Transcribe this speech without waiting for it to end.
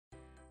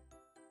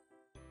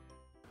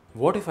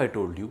What if I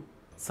told you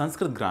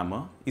Sanskrit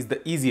grammar is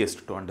the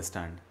easiest to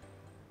understand?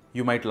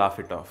 You might laugh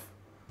it off,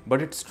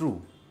 but it's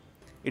true.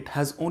 It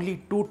has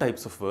only two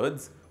types of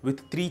words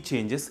with three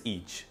changes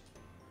each.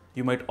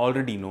 You might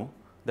already know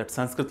that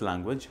Sanskrit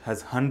language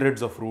has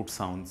hundreds of root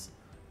sounds,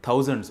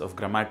 thousands of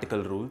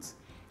grammatical rules,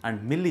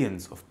 and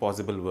millions of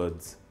possible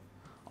words.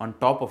 On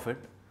top of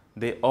it,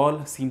 they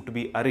all seem to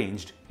be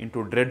arranged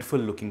into dreadful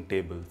looking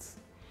tables,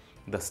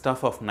 the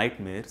stuff of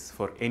nightmares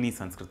for any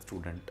Sanskrit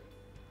student.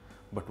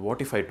 But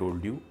what if I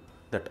told you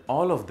that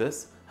all of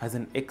this has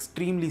an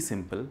extremely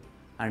simple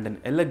and an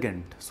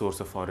elegant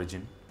source of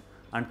origin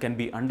and can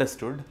be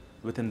understood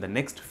within the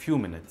next few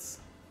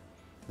minutes?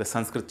 The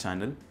Sanskrit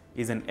channel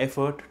is an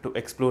effort to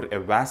explore a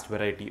vast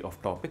variety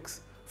of topics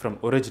from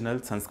original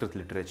Sanskrit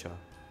literature.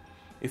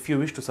 If you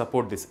wish to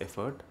support this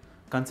effort,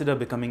 consider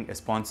becoming a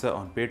sponsor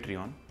on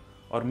Patreon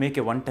or make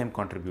a one-time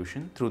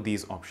contribution through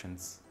these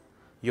options.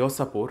 Your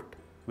support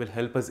will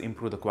help us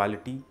improve the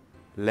quality,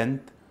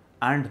 length,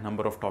 and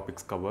number of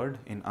topics covered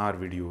in our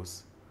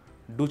videos.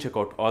 Do check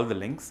out all the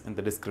links in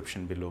the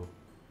description below.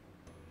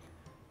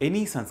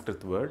 Any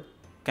Sanskrit word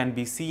can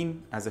be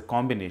seen as a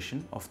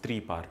combination of three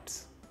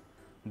parts.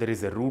 There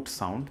is a root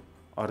sound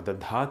or the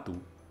dhatu,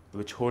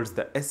 which holds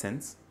the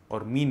essence or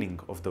meaning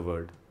of the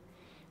word.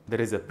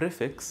 There is a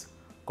prefix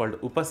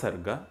called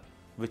upasarga,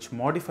 which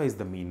modifies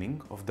the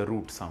meaning of the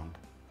root sound.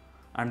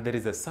 And there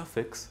is a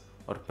suffix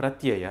or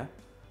pratyaya,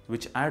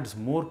 which adds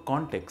more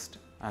context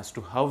as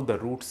to how the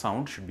root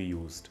sound should be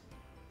used.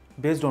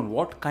 Based on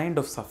what kind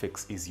of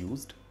suffix is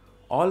used,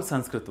 all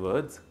Sanskrit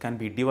words can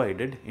be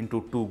divided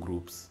into two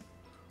groups: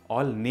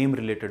 all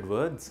name-related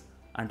words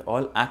and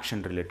all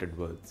action-related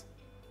words.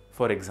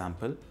 For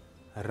example,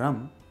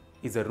 ram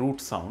is a root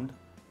sound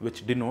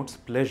which denotes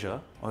pleasure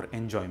or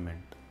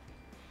enjoyment.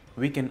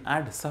 We can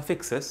add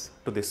suffixes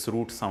to this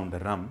root sound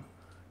ram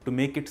to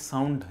make it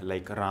sound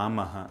like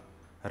ramaha,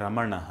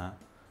 ramanaha,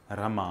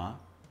 rama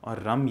or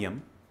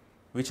ramyam,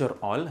 which are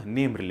all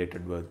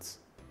name-related words.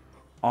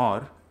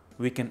 Or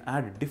we can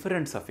add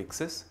different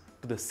suffixes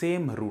to the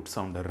same root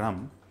sound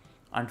ram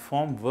and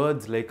form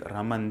words like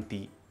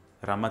ramanti,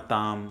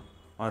 ramatam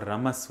or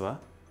ramasva,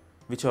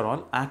 which are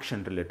all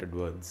action-related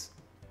words.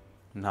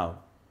 Now,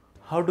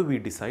 how do we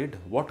decide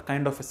what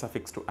kind of a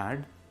suffix to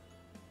add?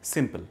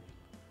 Simple.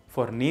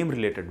 For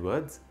name-related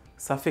words,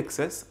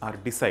 suffixes are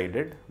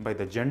decided by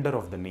the gender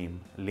of the name,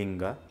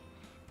 linga,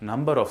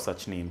 number of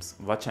such names,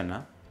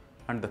 vachana,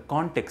 and the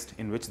context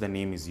in which the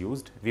name is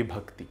used,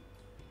 vibhakti.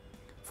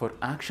 For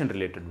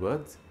action-related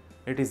words,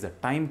 it is the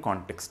time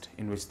context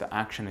in which the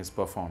action is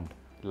performed,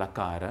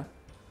 lakara,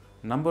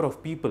 number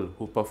of people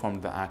who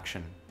performed the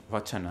action,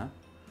 vachana,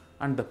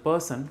 and the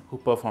person who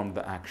performed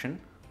the action,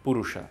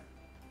 purusha.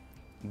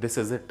 This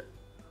is it.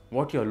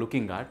 What you are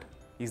looking at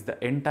is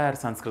the entire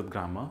Sanskrit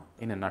grammar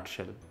in a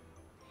nutshell.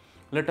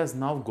 Let us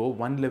now go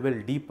one level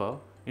deeper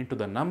into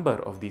the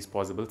number of these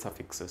possible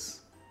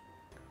suffixes.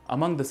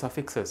 Among the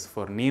suffixes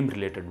for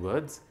name-related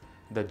words,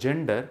 the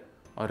gender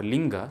or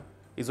linga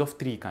is of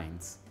three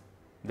kinds.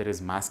 There is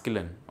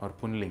masculine or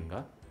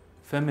punlinga,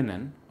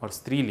 feminine or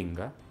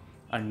strilinga,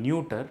 and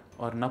neuter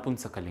or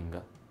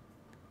napunsakalinga.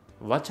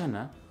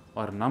 Vachana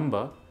or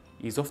number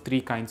is of three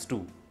kinds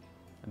too.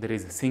 There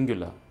is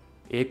singular,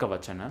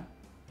 ekavachana,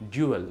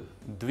 dual,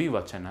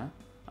 dvivachana,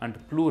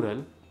 and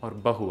plural or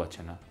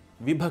bahuvachana.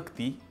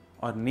 Vibhakti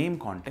or name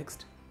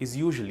context is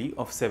usually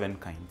of 7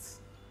 kinds.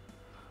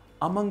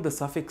 Among the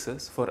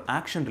suffixes for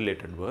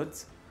action-related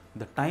words,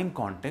 the time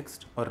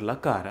context or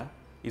lakara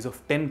is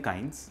of 10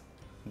 kinds,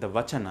 the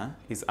vachana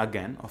is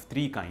again of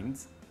 3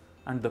 kinds,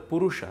 and the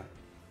purusha,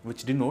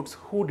 which denotes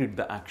who did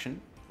the action,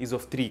 is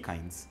of 3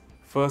 kinds: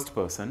 first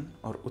person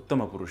or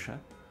uttama purusha,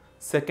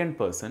 second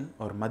person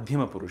or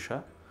madhyama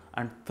purusha,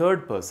 and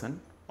third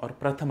person or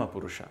prathama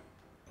purusha.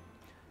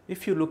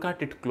 If you look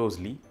at it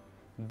closely,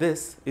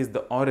 this is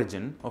the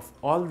origin of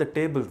all the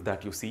tables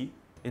that you see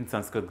in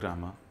Sanskrit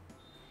grammar.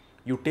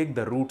 You take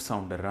the root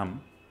sound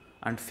ram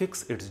and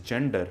fix its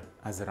gender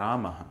as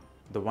ramaha,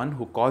 the one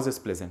who causes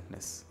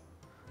pleasantness.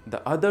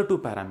 The other 2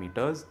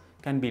 parameters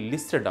can be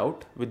listed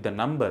out with the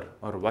number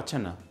or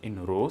vachana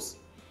in rows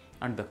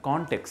and the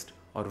context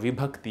or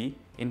vibhakti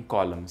in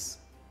columns.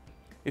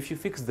 If you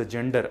fix the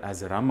gender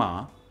as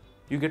rama,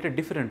 you get a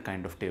different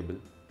kind of table.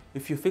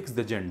 If you fix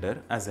the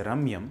gender as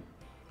ramyam,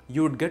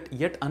 you would get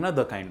yet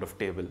another kind of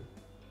table.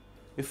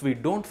 If we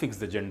don't fix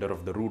the gender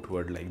of the root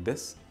word like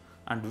this,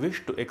 and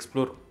wish to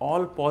explore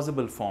all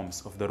possible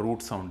forms of the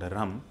root sound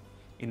ram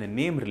in a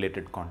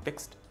name-related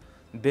context,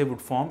 they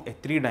would form a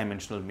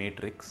 3-dimensional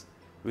matrix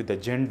with the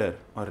gender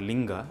or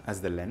linga as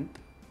the length,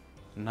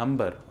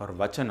 number or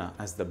vachana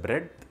as the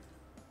breadth,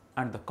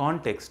 and the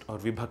context or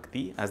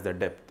vibhakti as the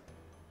depth.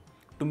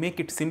 To make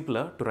it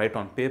simpler to write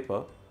on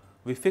paper,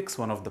 we fix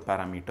one of the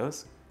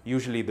parameters,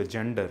 usually the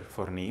gender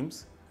for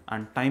names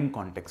and time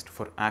context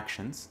for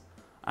actions,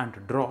 and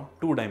draw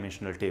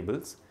 2-dimensional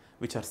tables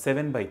which are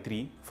 7 by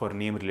 3 for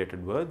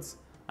name-related words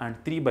and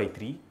 3 by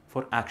 3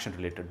 for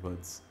action-related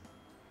words.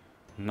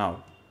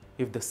 Now,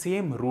 if the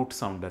same root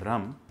sound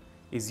ram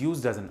is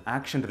used as an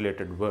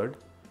action-related word,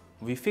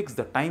 we fix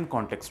the time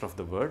context of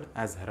the word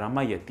as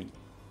ramayati,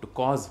 to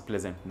cause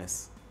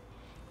pleasantness.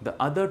 The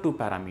other two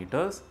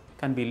parameters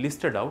can be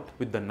listed out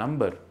with the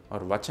number or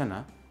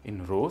vachana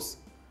in rows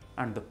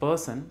and the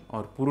person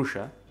or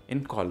purusha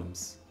in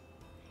columns.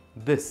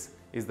 This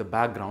is the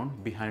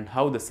background behind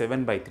how the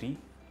 7x3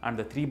 and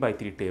the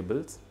 3x3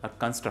 tables are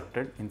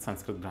constructed in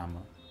Sanskrit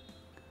grammar.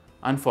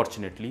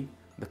 Unfortunately,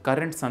 the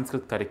current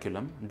Sanskrit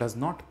curriculum does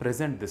not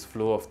present this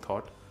flow of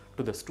thought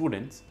to the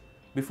students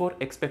before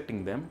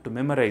expecting them to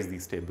memorize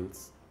these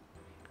tables.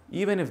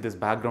 Even if this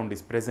background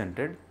is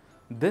presented,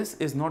 this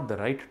is not the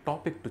right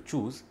topic to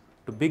choose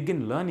to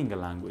begin learning a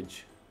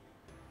language.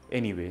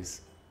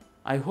 Anyways,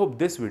 I hope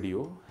this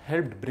video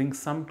helped bring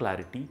some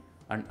clarity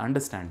and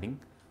understanding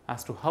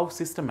as to how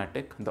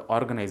systematic the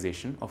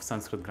organization of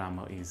Sanskrit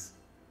grammar is.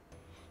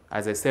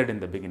 As I said in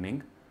the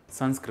beginning,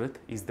 Sanskrit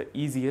is the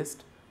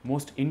easiest,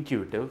 most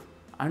intuitive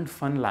and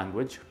fun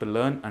language to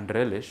learn and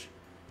relish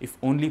if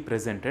only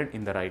presented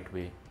in the right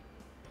way.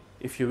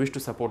 If you wish to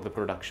support the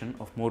production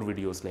of more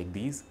videos like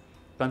these,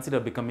 consider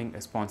becoming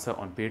a sponsor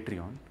on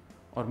Patreon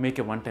or make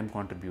a one-time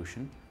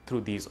contribution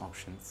through these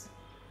options.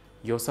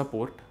 Your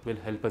support will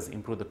help us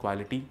improve the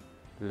quality,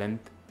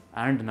 length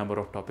and number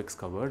of topics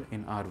covered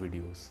in our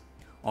videos.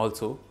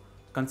 Also,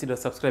 consider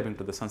subscribing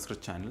to the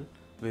Sanskrit channel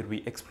where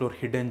we explore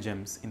hidden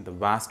gems in the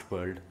vast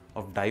world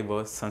of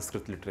diverse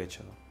Sanskrit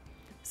literature.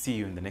 See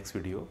you in the next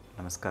video.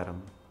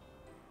 Namaskaram.